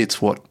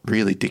 It's what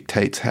really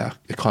dictates how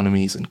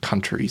economies and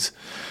countries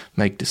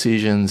make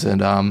decisions.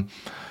 And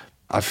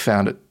I've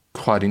found it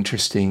quite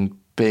interesting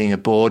being a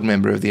board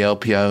member of the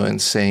LPO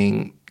and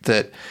seeing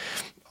that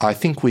I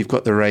think we've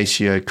got the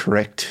ratio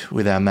correct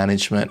with our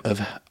management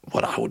of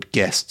what I would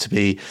guess to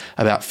be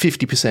about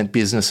 50%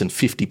 business and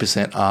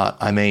 50% art.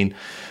 I mean,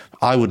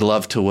 I would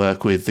love to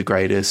work with the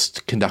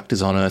greatest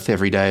conductors on earth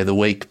every day of the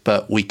week,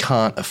 but we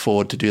can't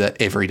afford to do that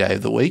every day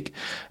of the week.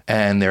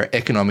 And there are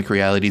economic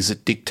realities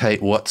that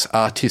dictate what's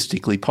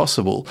artistically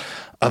possible.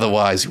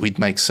 Otherwise, we'd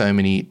make so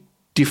many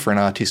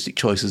different artistic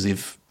choices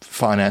if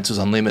finance was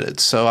unlimited.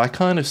 So I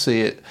kind of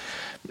see it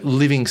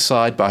living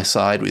side by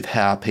side with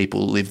how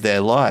people live their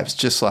lives.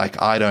 Just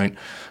like I don't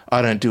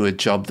do a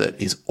job that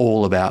is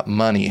all about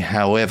money.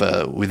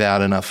 However,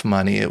 without enough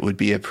money, it would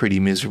be a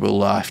pretty miserable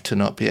life to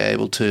not be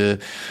able to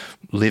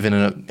live in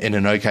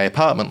an okay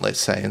apartment,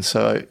 let's say. And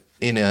so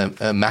in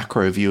a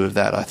macro view of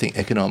that, I think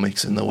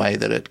economics and the way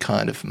that it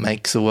kind of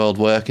makes the world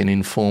work and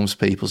informs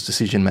people's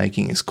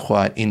decision-making is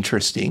quite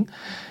interesting.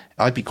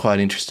 I'd be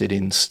quite interested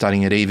in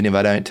studying it, even if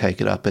I don't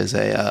take it up as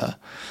a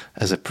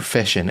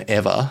profession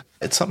ever.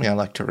 It's something I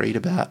like to read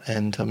about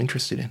and I'm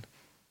interested in.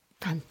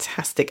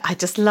 Fantastic. I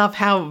just love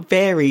how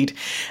varied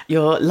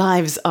your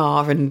lives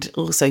are and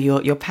also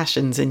your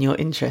passions and your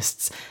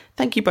interests.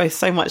 Thank you both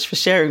so much for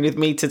sharing with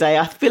me today.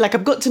 I feel like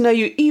I've got to know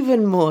you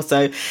even more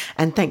so.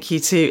 And thank you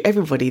to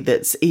everybody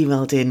that's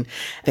emailed in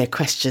their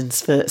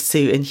questions for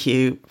Sue and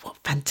Hugh. What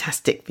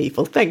fantastic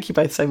people. Thank you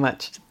both so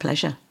much. It's a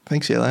pleasure.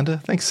 Thanks, Yolanda.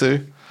 Thanks,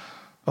 Sue.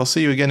 I'll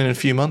see you again in a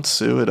few months,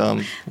 Sue, at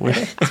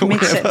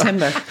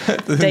mid-September.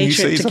 Day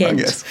trip season, to Ghent.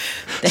 I guess.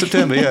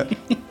 September, yeah.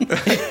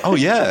 Oh,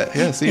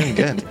 yeah, see you in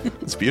Ghent.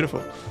 It's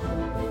beautiful.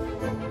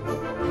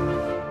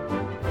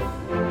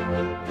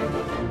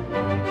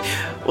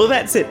 Well,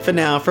 that's it for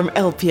now from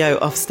LPO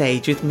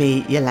Offstage with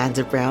me,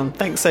 Yolanda Brown.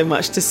 Thanks so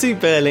much to Sue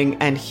Burling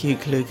and Hugh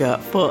Kluger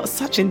for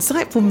such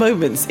insightful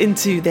moments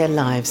into their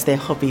lives, their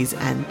hobbies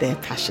and their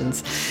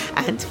passions.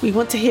 And we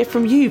want to hear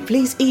from you.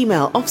 Please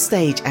email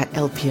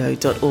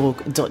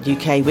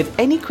offstage@lpo.org.uk with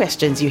any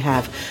questions you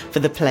have for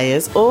the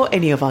players or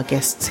any of our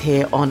guests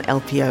here on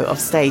LPO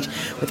Offstage,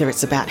 whether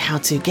it's about how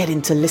to get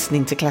into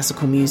listening to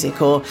classical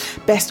music or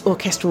best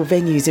orchestral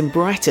venues in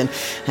Brighton.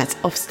 That's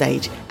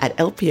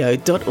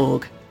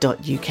offstage@lpo.org.uk.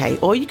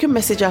 Or you can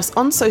message us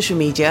on social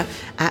media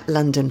at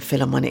London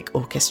Philharmonic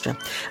Orchestra.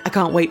 I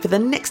can't wait for the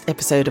next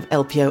episode of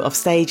LPO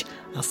Offstage.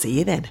 I'll see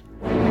you then.